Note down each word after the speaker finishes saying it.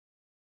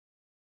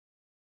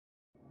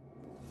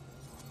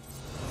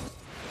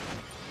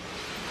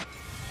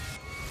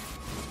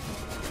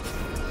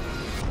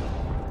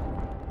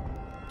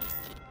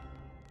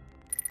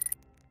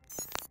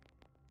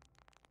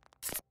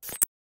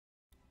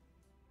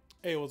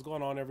Hey, what's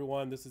going on,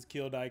 everyone? This is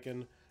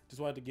Kiodiekin.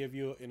 Just wanted to give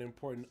you an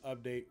important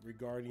update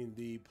regarding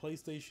the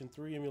PlayStation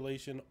 3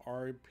 emulation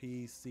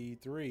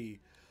RPC3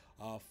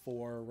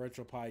 for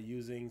retropie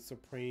using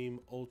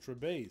Supreme Ultra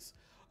Bass.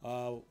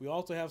 We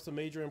also have some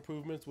major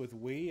improvements with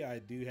Wii. I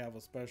do have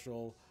a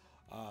special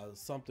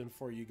something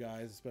for you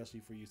guys,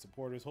 especially for you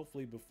supporters,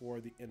 hopefully before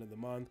the end of the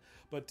month.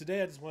 But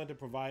today I just wanted to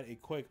provide a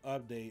quick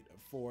update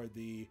for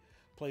the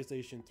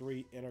PlayStation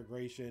 3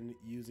 integration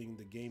using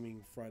the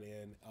gaming front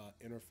end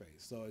interface.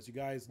 So as you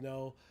guys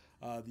know,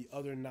 the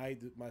other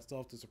night,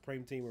 myself, the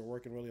Supreme team, were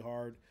working really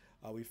hard.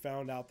 We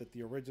found out that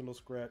the original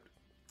script,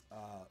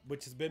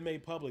 which has been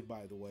made public,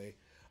 by the way,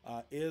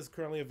 is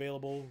currently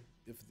available.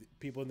 If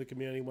people in the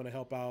community want to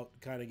help out,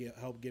 kind of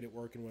help get it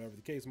working, whatever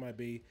the case might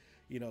be,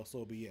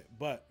 so be it.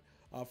 But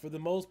for the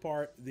most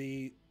part,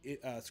 the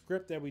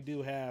script that we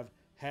do have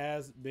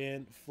has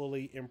been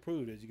fully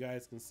improved. As you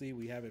guys can see,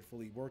 we have it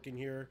fully working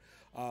here.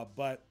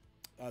 But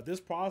this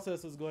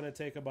process is going to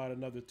take about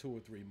another 2 or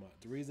 3 months.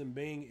 The reason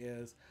being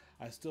is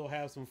I still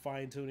have some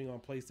fine tuning on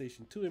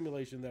PlayStation 2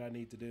 emulation that I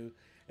need to do.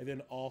 And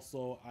then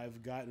also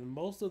I've gotten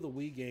most of the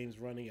Wii games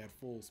running at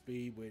full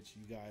speed, which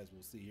you guys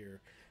will see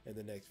here in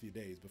the next few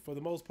days. But for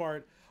the most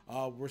part,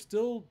 we're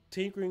still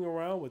tinkering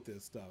around with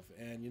this stuff.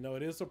 And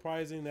it is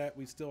surprising that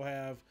we still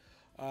have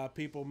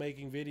people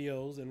making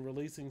videos and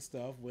releasing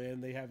stuff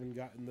when they haven't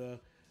gotten the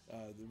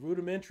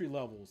rudimentary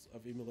levels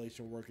of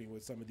emulation working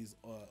with some of these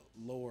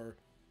lower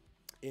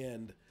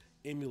end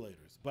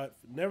emulators. But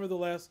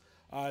nevertheless,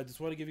 I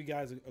just want to give you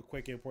guys a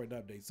quick important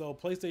update. So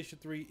PlayStation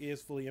 3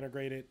 is fully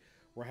integrated.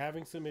 We're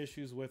having some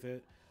issues with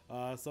it.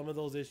 Some of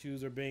those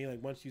issues are being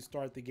like once you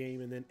start the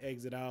game and then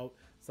exit out,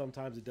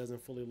 sometimes it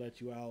doesn't fully let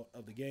you out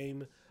of the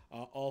game.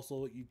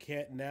 Also, you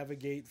can't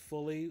navigate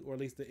fully, or at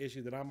least the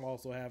issue that I'm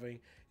also having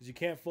is you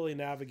can't fully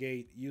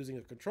navigate using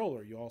a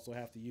controller. You also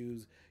have to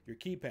use your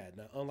keypad.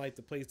 Now, unlike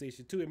the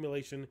PlayStation 2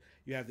 emulation,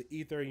 you have the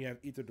Ether and you have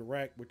Ether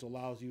Direct, which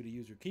allows you to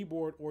use your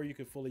keyboard, or you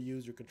can fully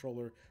use your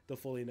controller to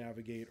fully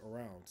navigate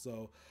around.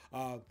 So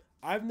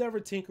I've never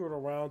tinkered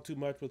around too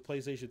much with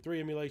PlayStation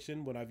 3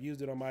 emulation. When I've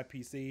used it on my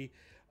PC,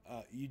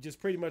 you just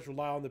pretty much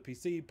rely on the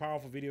PC,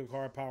 powerful video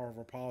card,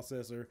 powerful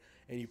processor,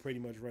 and you pretty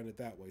much run it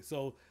that way.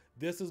 So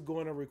this is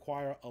going to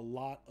require a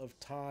lot of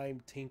time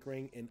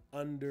tinkering and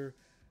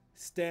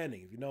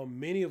understanding.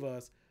 Many of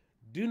us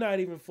do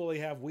not even fully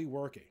have Wii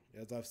working,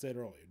 as I've said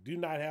earlier. Do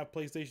not have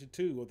PlayStation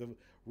 2 with the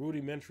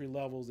rudimentary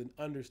levels and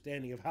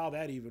understanding of how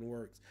that even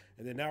works.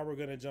 And then now we're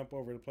going to jump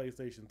over to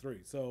PlayStation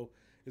 3. So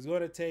it's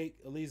going to take,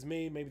 at least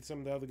me, maybe some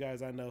of the other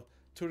guys I know,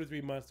 2 to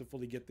 3 months to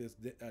fully get this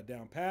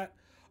down pat.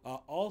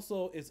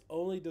 Also, it's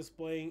only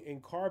displaying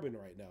in Carbon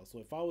right now. So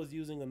if I was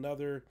using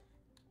another,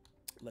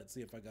 let's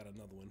see if I got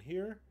another one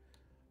here.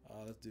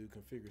 Let's do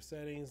configure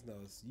settings. No,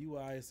 it's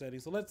UI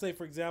settings. So let's say,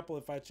 for example,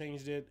 if I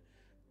changed it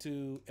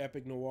to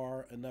Epic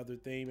Noir, another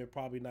theme, it's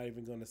probably not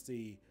even going to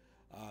see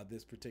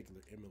this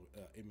particular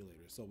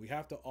emulator. So we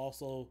have to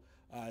also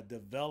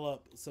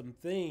develop some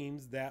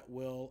themes that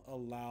will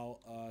allow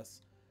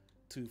us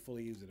to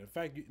fully use it. In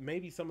fact,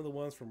 maybe some of the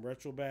ones from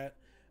Retrobat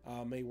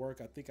may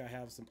work. I think I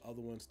have some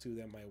other ones too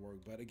that might work.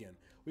 But again,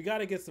 we got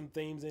to get some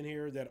themes in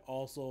here that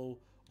also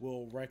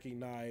will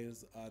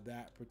recognize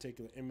that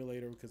particular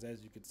emulator, because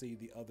as you can see,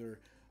 the other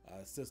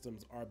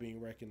systems are being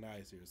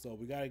recognized here. So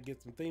we got to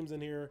get some themes in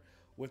here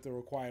with the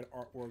required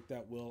artwork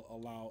that will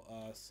allow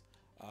us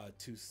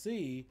to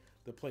see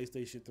the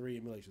PlayStation 3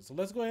 emulation. So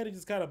let's go ahead and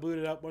just kind of boot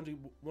it up. I want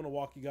to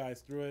walk you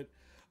guys through it.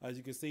 As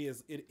you can see,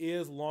 it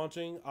is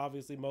launching.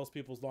 Obviously, most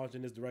people's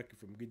launching this directly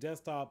from the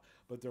desktop,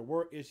 but there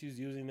were issues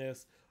using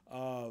this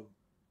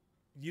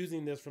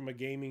from a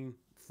gaming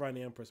front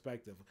end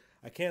perspective.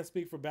 I can't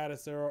speak for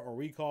Batacera or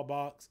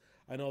Recalbox.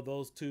 I know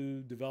those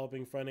two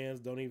developing front ends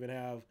don't even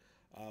have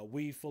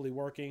Wii fully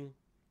working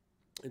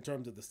in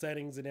terms of the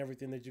settings and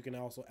everything that you can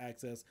also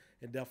access,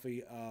 and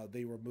definitely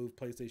they removed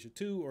PlayStation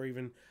 2 or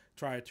even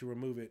tried to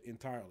remove it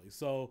entirely.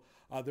 So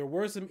there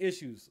were some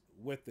issues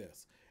with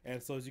this,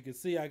 and so as you can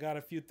see, I got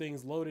a few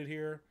things loaded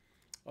here.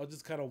 I'll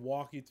just kind of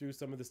walk you through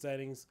some of the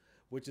settings,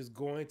 which is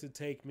going to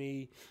take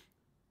me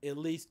at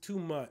least 2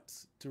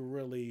 months to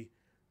really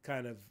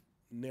kind of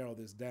narrow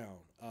this down.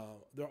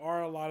 There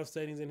are a lot of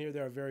settings in here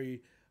that are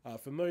very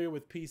familiar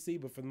with PC,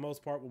 but for the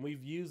most part, when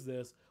we've used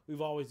this,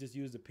 we've always just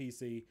used the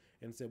PC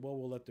and said, well,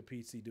 we'll let the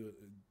PC do it,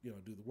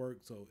 do the work.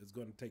 So it's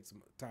going to take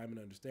some time and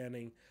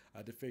understanding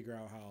to figure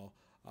out how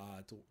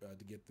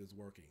to get this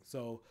working.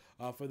 So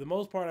for the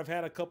most part, I've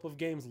had a couple of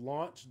games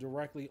launch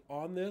directly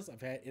on this.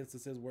 I've had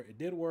instances where it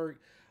did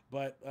work,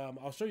 but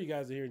I'll show you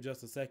guys here in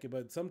just a second.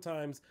 But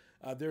sometimes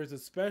there's a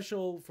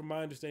special, from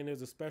my understanding,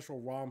 there's a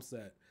special ROM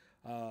set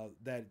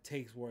that it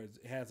takes where it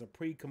has a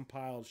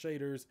pre-compiled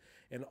shaders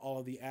and all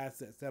of the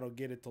assets that'll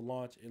get it to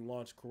launch and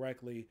launch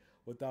correctly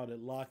without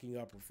it locking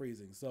up or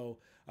freezing. So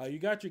you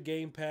got your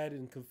gamepad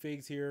and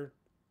configs here.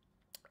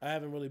 I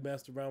haven't really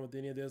messed around with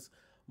any of this.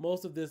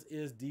 Most of this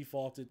is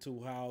defaulted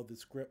to how the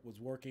script was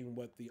working,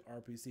 what the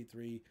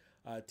RPC3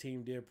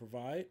 team did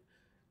provide.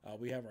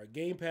 We have our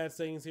gamepad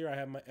settings here. I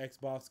have my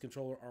Xbox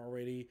controller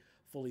already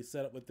fully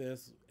set up with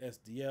this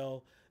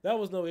SDL. That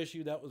was no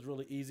issue. That was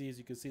really easy. As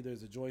you can see,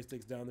 there's the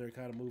joysticks down there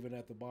kind of moving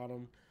at the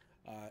bottom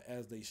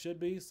as they should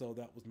be. So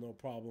that was no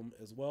problem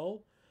as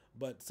well.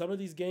 But some of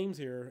these games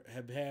here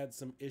have had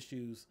some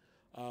issues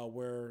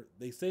where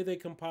they say they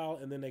compile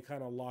and then they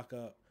kind of lock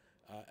up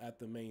at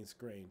the main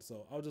screen.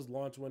 So I'll just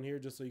launch one here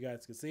just so you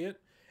guys can see it.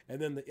 And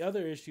then the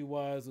other issue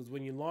was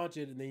when you launch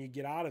it and then you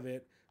get out of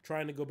it,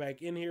 trying to go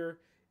back in here,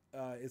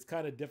 it's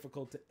kind of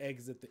difficult to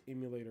exit the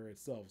emulator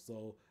itself.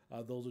 So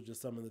those are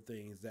just some of the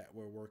things that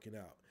we're working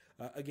out.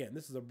 Again,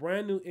 this is a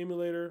brand new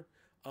emulator.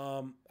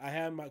 I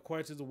had my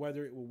questions of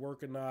whether it will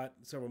work or not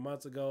several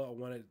months ago. I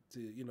wanted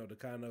to, to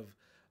kind of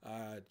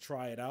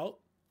try it out.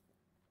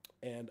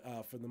 And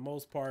for the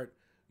most part,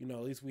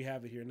 at least we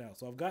have it here now.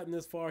 So I've gotten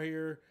this far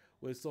here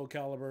with Soul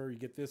Calibur. You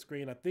get this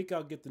screen. I think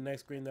I'll get the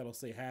next screen that'll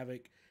say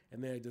Havoc,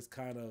 and then it just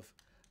kind of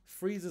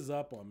freezes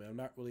up on me. I'm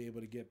not really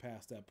able to get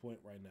past that point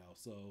right now.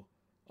 So,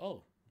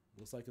 oh,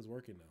 looks like it's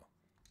working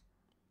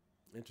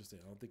now. Interesting.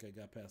 I don't think I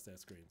got past that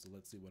screen. So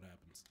let's see what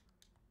happens.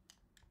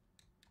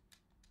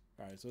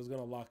 All right, so it's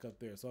going to lock up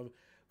there. So I've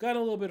gotten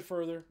a little bit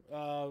further,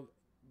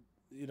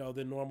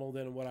 than normal,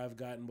 than what I've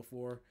gotten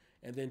before.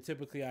 And then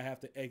typically I have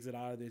to exit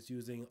out of this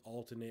using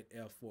alternate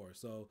F4.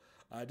 So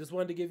I just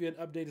wanted to give you an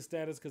updated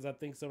status because I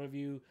think some of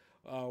you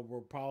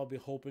were probably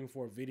hoping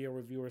for a video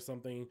review or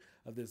something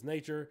of this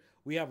nature.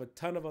 We have a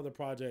ton of other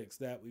projects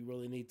that we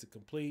really need to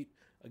complete.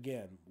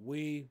 Again,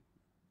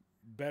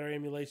 better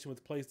emulation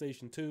with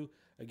PlayStation 2.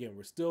 Again,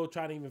 we're still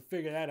trying to even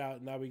figure that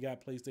out. Now we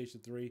got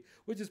PlayStation 3,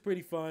 which is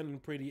pretty fun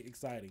and pretty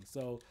exciting.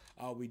 So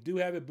we do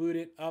have it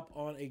booted up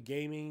on a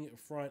gaming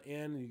front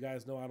end. You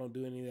guys know I don't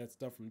do any of that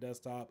stuff from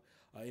desktop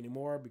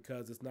anymore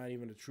because it's not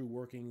even a true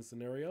working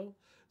scenario.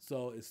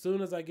 So as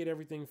soon as I get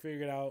everything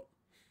figured out,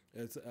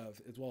 as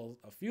well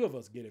as a few of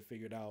us get it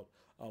figured out,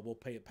 we'll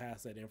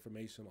pass that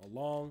information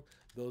along.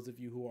 Those of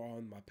you who are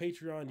on my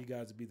Patreon, you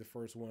guys will be the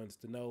first ones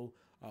to know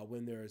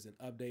when there is an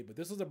update. But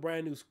this is a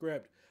brand new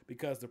script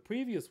because the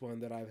previous one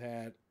that I've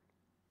had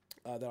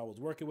that I was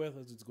working with,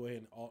 let's just go ahead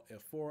and Alt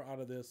F4 out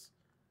of this.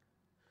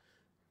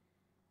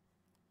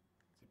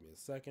 Give me a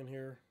second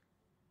here.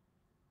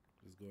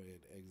 Just go ahead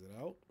and exit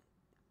out.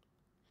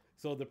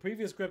 So the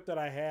previous script that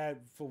I had,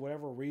 for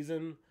whatever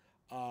reason,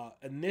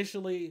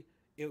 initially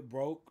it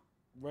broke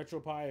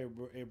retropie,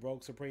 it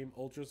broke Supreme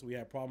Ultra, so we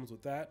had problems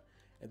with that.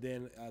 And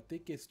then I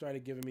think it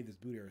started giving me this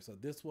boot error. So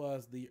this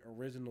was the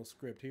original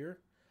script here.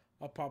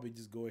 I'll probably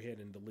just go ahead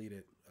and delete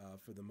it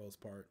for the most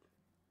part.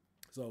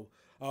 So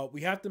we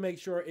have to make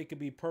sure it can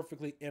be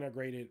perfectly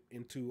integrated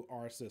into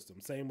our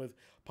system. Same with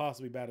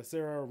possibly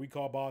Batacera,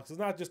 Recall Box. It's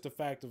not just the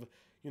fact of,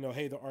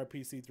 hey, the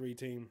RPC3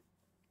 team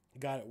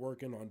got it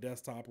working on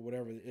desktop or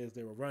whatever it is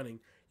they were running.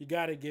 You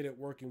got to get it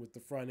working with the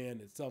front end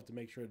itself to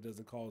make sure it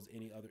doesn't cause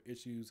any other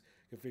issues,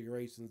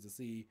 configurations, to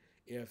see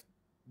if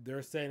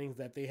their settings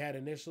that they had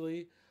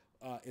initially,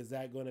 is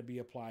that going to be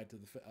applied to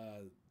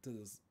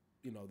this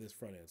this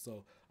front end.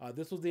 So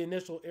this was the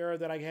initial error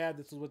that I had.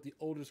 This was with the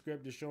older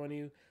script, just showing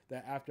you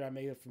that after I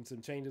made it from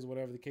some changes,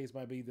 whatever the case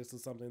might be, this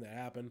is something that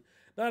happened.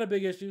 Not a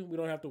big issue. We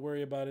don't have to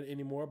worry about it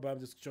anymore, but I'm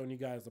just showing you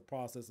guys the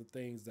process of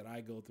things that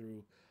I go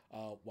through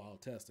while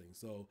testing.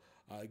 So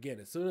again,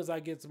 as soon as I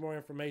get some more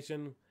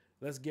information,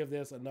 let's give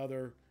this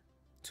another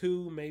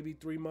 2, maybe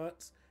 3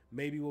 months.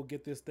 Maybe we'll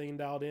get this thing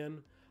dialed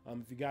in.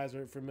 If you guys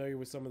are familiar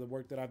with some of the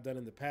work that I've done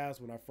in the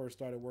past, when I first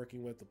started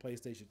working with the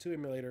PlayStation 2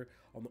 emulator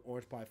on the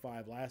Orange Pi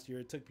 5 last year,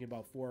 it took me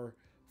about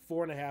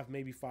 4.5,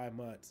 maybe 5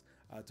 months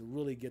to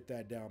really get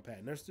that down pat.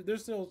 And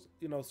there's still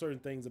certain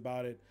things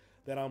about it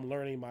that I'm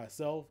learning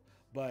myself.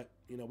 But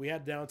we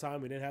had downtime.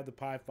 We didn't have the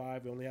Pi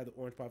 5. We only had the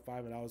Orange Pi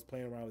 5, and I was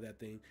playing around with that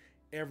thing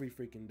every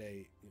freaking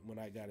day when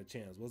I got a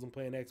chance. Wasn't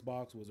playing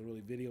Xbox. Wasn't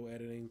really video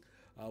editing.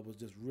 Was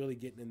just really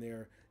getting in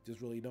there,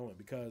 just really knowing.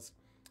 Because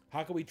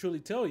how can we truly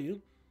tell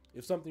you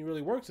if something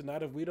really works or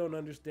not if we don't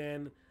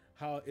understand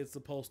how it's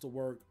supposed to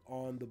work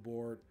on the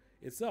board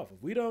itself?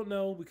 If we don't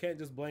know, we can't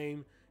just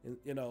blame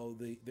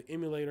the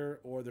emulator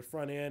or the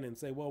front end and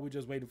say, well, we're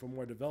just waiting for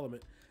more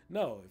development.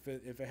 No,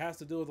 if it has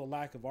to do with a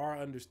lack of our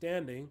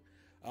understanding,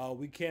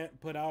 we can't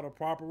put out a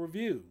proper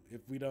review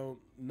if we don't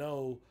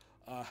know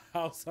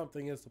how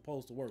something is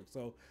supposed to work.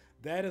 So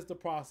that is the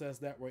process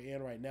that we're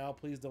in right now.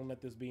 Please don't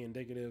let this be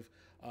indicative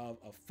of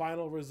a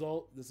final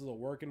result. This is a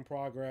work in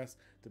progress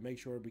to make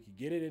sure we can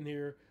get it in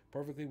here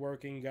perfectly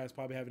working. You guys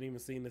probably haven't even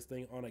seen this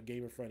thing on a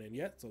gamer front end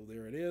yet, so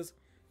there it is.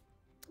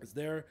 It's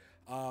there.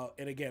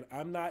 And again,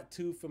 I'm not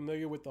too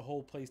familiar with the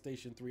whole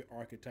PlayStation 3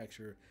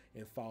 architecture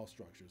and file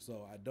structure,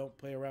 so I don't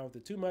play around with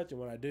it too much. And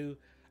when I do,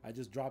 I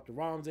just drop the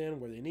ROMs in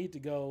where they need to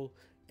go,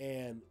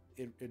 and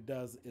it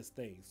does its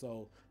thing.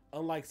 So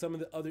unlike some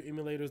of the other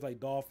emulators like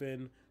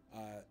Dolphin,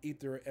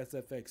 Ether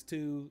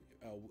SFX2,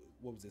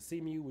 what was it,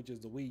 CMU, which is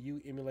the Wii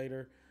U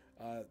emulator,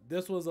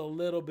 This was a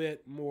little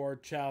bit more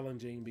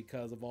challenging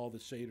because of all the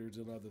shaders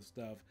and other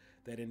stuff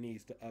that it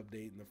needs to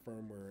update in the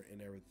firmware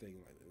and everything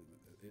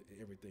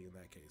in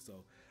that case.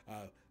 So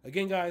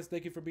again, guys,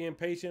 thank you for being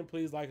patient.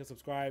 Please like and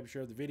subscribe,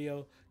 share the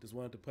video. Just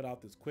wanted to put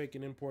out this quick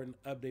and important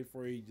update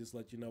for you, just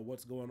let you know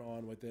what's going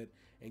on with it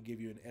and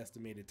give you an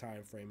estimated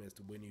time frame as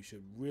to when you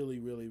should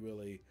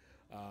really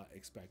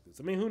expect this.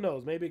 I mean, who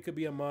knows, maybe it could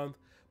be a month,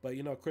 but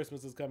you know,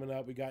 Christmas is coming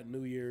up, we got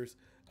New Year's,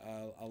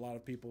 a lot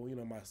of people, you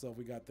know, myself,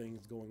 we got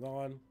things going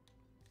on,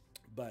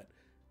 but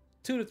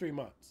 2 to 3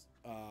 months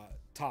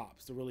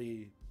tops to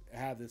really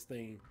have this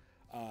thing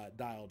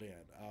dialed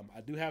in.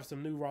 I do have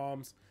some new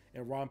ROMs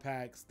and ROM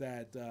packs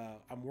that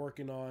I'm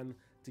working on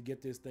to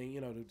get this thing,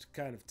 you know, to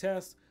kind of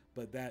test,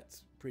 but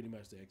that's pretty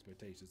much the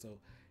expectation. So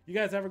you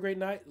guys have a great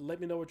night. Let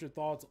me know what your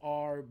thoughts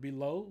are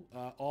below.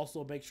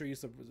 Also, make sure you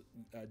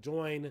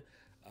join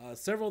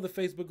several of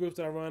the Facebook groups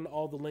that I run.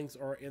 All the links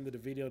are in the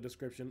video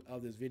description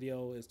of this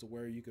video as to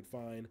where you could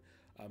find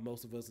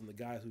most of us and the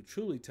guys who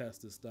truly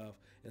test this stuff,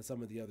 and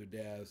some of the other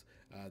devs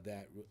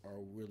that are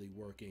really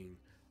working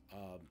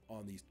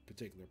on these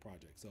particular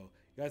projects. So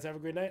you guys have a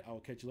great night. I will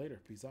catch you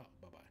later. Peace out.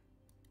 Bye-bye.